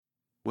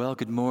Well,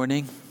 good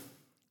morning.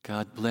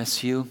 God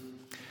bless you.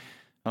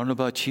 I don't know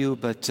about you,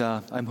 but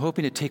I'm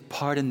hoping to take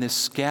part in this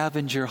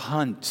scavenger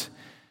hunt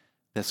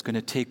that's going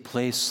to take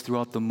place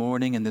throughout the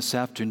morning and this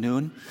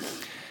afternoon.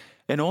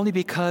 And only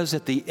because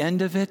at the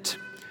end of it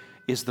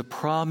is the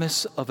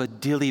promise of a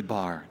dilly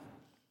bar.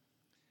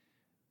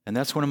 And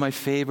that's one of my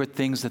favorite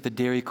things at the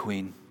Dairy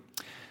Queen.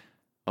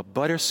 A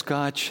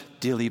butterscotch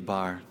dilly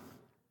bar.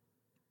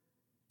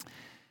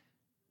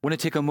 I want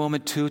to take a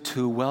moment, too,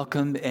 to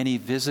welcome any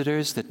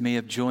visitors that may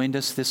have joined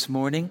us this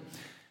morning.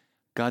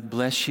 God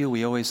bless you.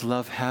 We always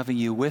love having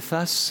you with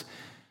us,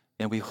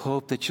 and we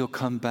hope that you'll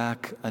come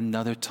back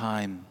another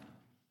time.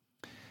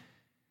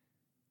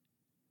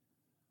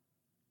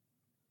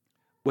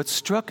 What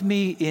struck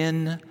me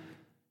in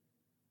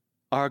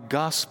our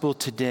gospel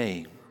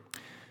today,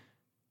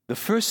 the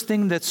first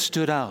thing that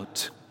stood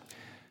out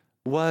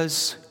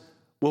was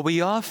what we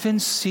often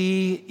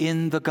see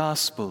in the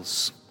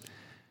Gospels.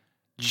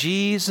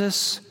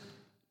 Jesus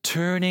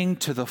turning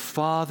to the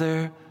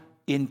Father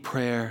in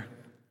prayer.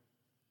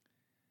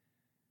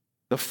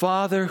 The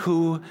Father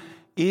who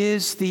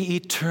is the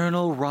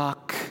eternal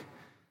rock,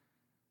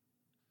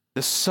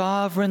 the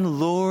sovereign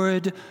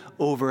Lord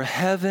over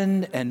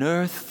heaven and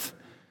earth,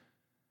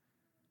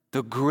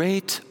 the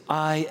great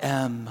I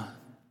Am,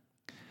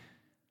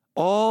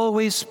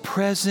 always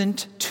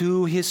present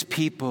to his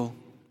people.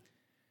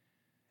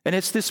 And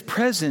it's this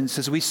presence,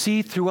 as we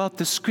see throughout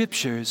the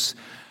Scriptures,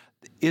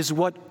 is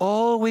what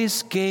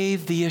always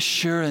gave the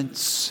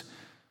assurance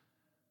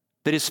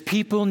that his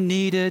people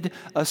needed,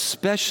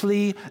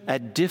 especially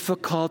at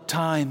difficult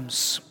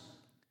times.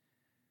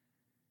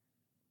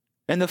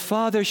 And the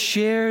Father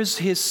shares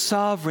his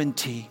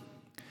sovereignty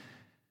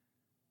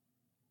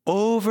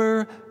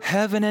over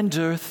heaven and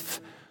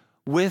earth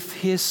with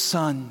his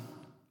Son.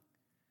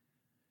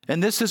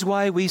 And this is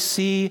why we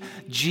see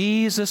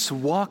Jesus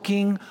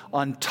walking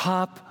on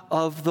top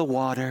of the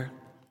water.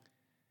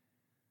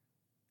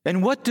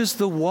 And what does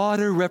the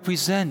water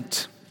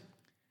represent?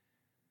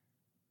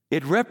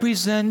 It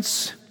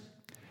represents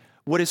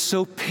what is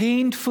so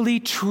painfully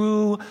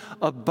true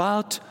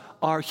about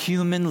our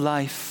human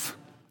life.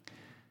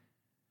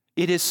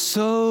 It is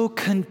so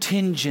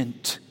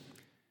contingent.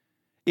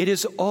 It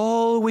is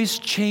always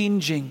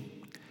changing,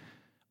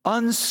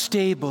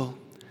 unstable,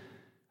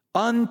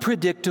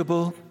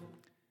 unpredictable,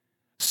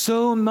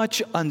 so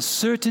much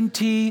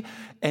uncertainty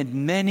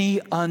and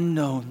many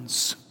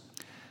unknowns.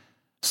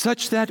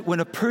 Such that when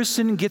a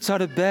person gets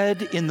out of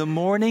bed in the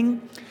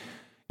morning,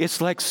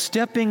 it's like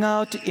stepping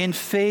out in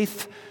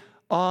faith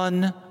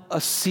on a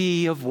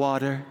sea of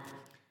water,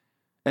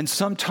 and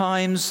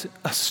sometimes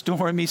a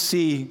stormy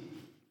sea.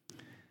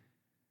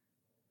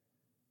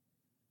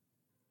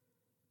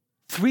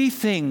 Three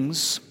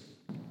things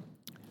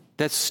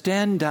that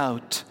stand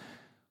out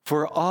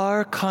for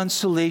our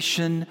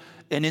consolation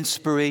and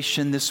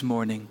inspiration this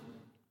morning.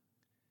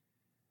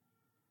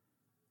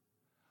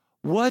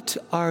 What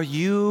are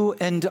you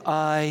and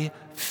I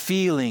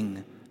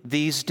feeling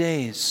these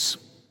days?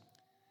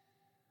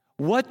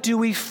 What do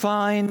we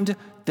find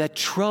that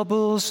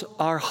troubles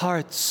our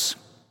hearts?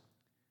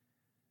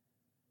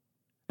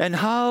 And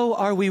how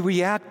are we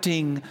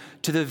reacting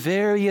to the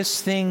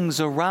various things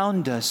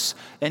around us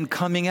and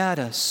coming at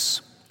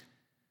us?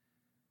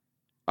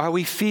 Are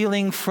we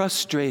feeling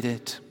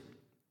frustrated?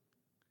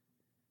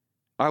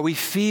 Are we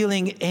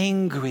feeling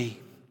angry?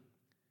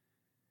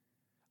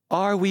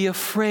 Are we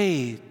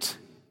afraid?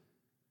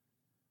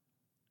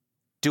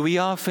 Do we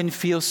often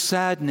feel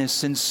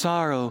sadness and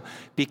sorrow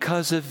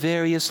because of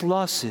various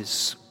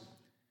losses?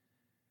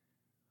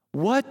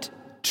 What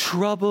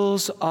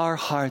troubles our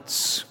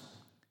hearts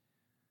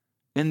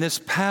in this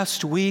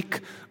past week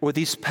or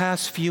these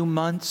past few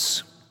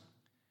months?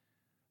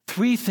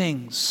 Three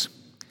things.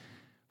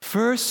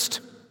 First,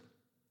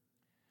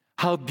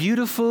 how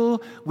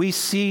beautiful we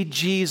see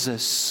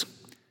Jesus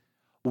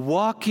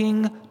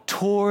walking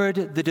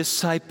toward the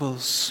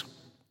disciples.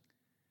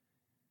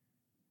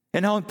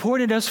 And how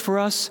important it is for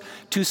us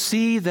to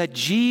see that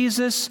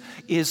Jesus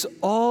is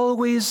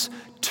always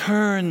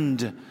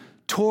turned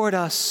toward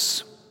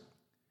us.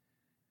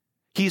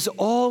 He's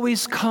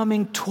always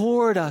coming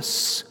toward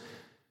us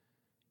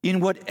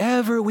in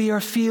whatever we are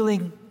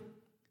feeling,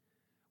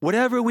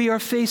 whatever we are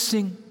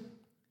facing,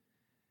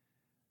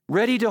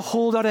 ready to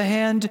hold out a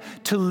hand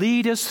to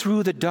lead us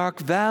through the dark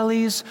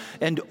valleys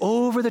and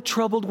over the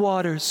troubled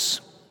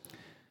waters.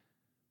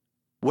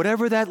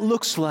 Whatever that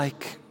looks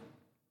like.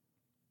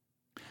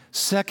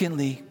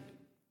 Secondly,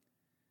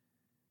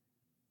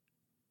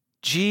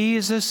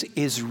 Jesus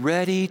is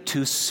ready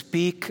to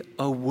speak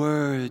a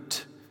word.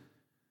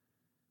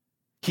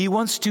 He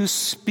wants to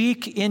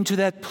speak into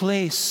that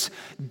place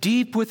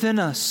deep within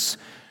us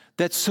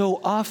that so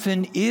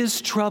often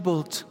is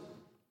troubled.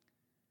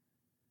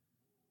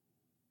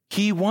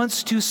 He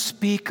wants to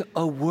speak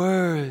a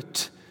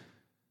word.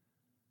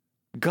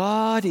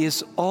 God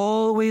is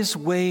always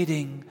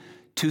waiting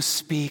to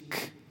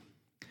speak.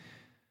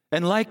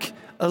 And like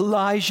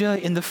Elijah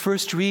in the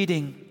first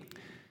reading,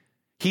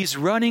 He's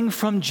running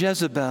from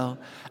Jezebel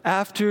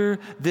after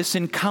this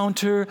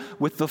encounter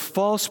with the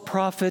false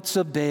prophets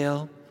of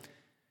Baal.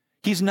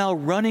 He's now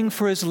running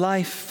for his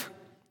life.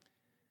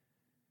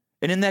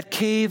 And in that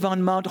cave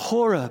on Mount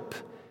Horeb,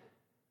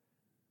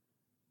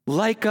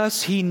 like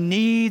us, he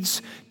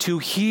needs to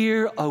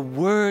hear a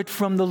word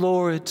from the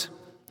Lord.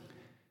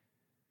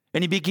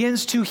 And he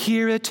begins to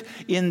hear it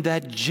in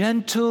that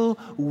gentle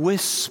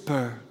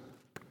whisper.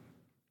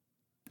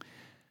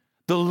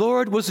 The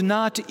Lord was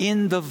not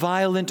in the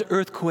violent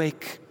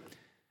earthquake.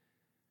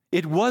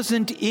 It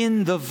wasn't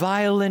in the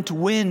violent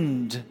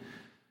wind.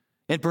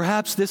 And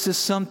perhaps this is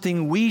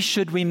something we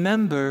should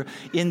remember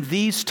in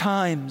these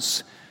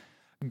times.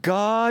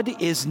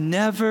 God is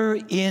never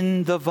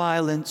in the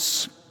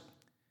violence.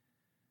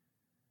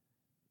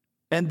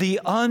 And the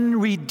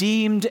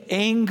unredeemed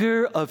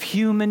anger of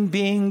human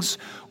beings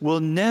will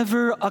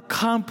never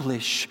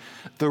accomplish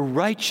the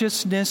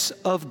righteousness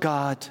of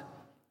God.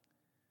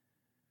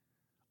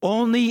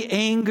 Only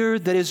anger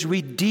that is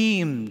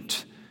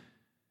redeemed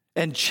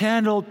and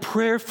channeled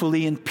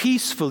prayerfully and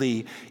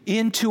peacefully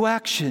into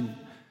action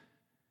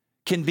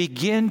can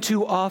begin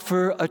to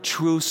offer a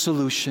true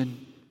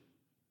solution.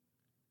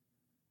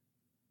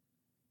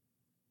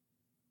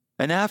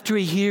 And after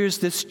he hears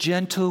this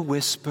gentle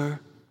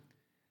whisper,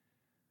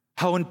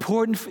 how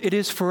important it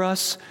is for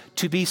us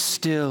to be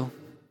still,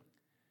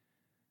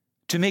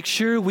 to make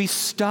sure we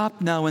stop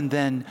now and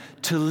then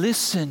to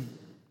listen.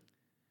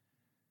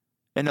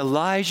 And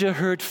Elijah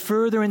heard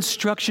further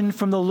instruction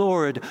from the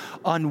Lord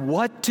on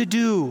what to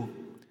do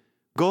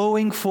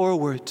going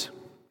forward.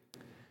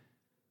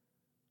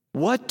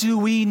 What do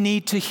we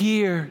need to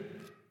hear?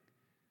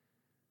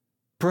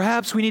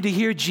 Perhaps we need to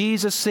hear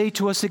Jesus say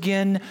to us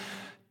again,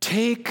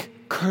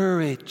 "Take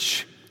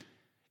courage.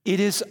 It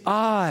is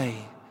I.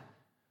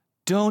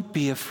 Don't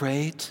be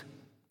afraid."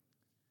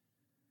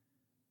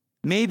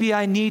 Maybe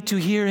I need to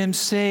hear him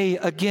say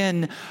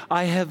again,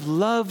 "I have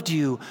loved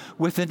you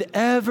with an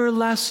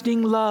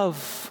everlasting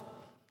love."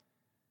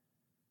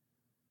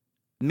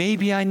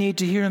 Maybe I need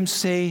to hear him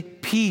say,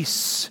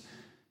 "Peace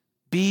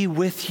be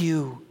with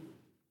you."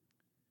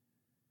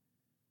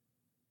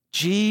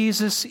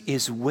 Jesus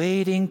is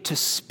waiting to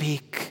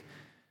speak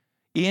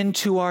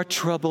into our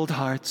troubled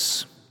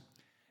hearts.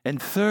 And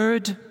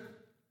third,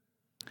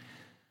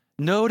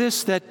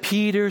 notice that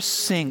Peter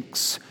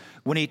sinks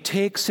when he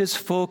takes his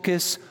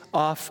focus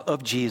off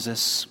of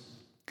Jesus.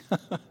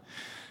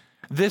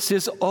 This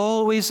is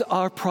always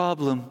our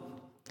problem.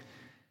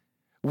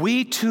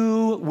 We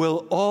too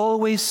will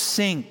always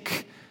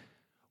sink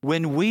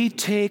when we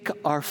take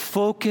our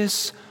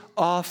focus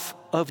off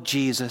of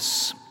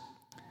Jesus.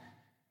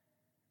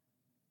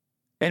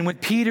 And when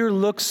Peter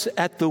looks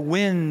at the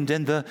wind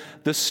and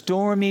the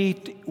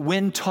stormy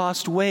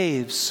wind-tossed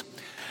waves,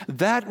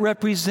 that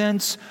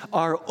represents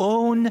our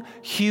own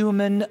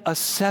human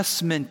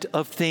assessment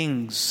of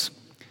things,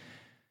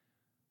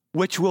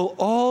 which will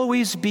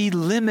always be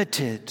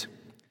limited.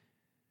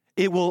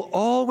 It will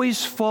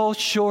always fall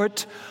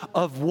short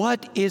of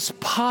what is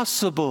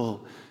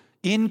possible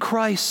in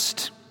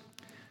Christ.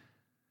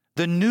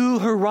 The new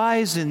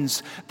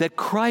horizons that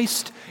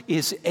Christ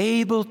is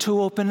able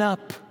to open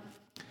up.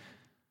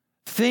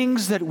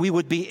 Things that we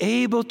would be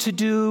able to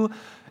do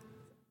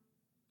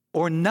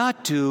or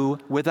not do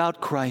without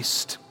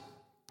Christ.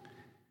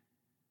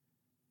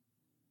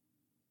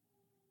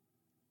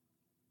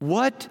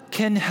 What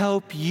can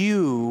help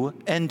you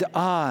and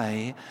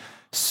I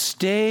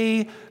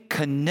stay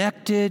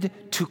connected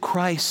to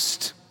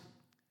Christ?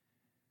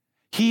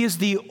 He is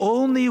the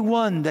only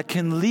one that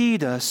can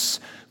lead us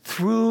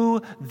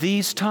through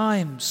these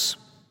times.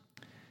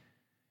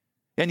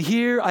 And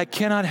here I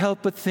cannot help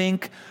but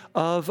think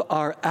of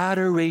our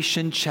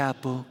Adoration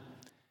Chapel.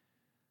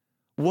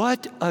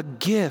 What a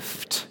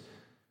gift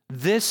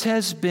this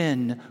has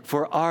been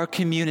for our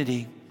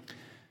community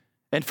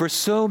and for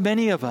so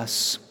many of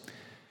us.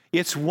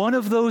 It's one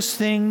of those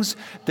things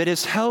that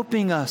is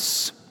helping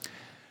us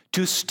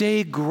to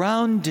stay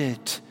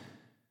grounded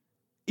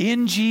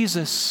in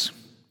Jesus,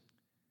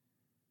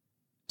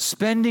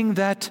 spending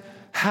that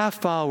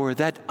half hour,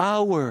 that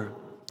hour,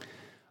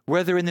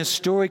 whether in the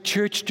historic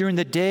church during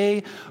the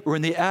day or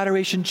in the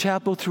Adoration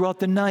Chapel throughout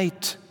the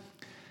night,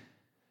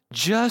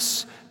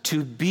 just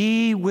to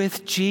be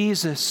with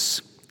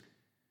Jesus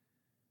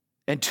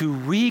and to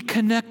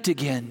reconnect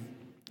again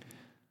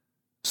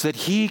so that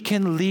he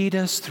can lead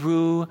us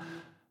through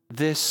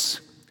this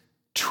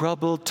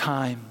troubled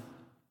time.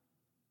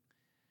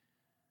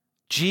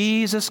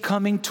 Jesus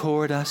coming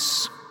toward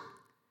us,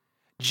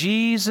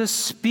 Jesus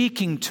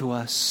speaking to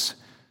us,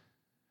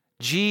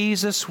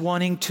 Jesus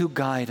wanting to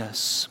guide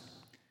us.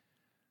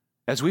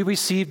 As we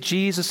receive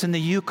Jesus in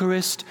the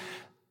Eucharist,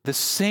 the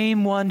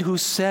same one who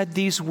said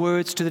these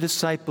words to the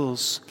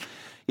disciples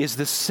is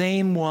the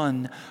same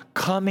one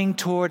coming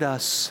toward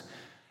us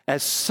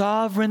as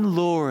sovereign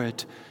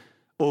Lord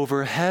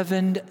over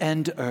heaven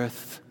and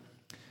earth.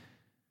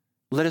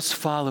 Let us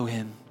follow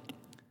him.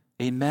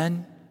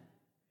 Amen.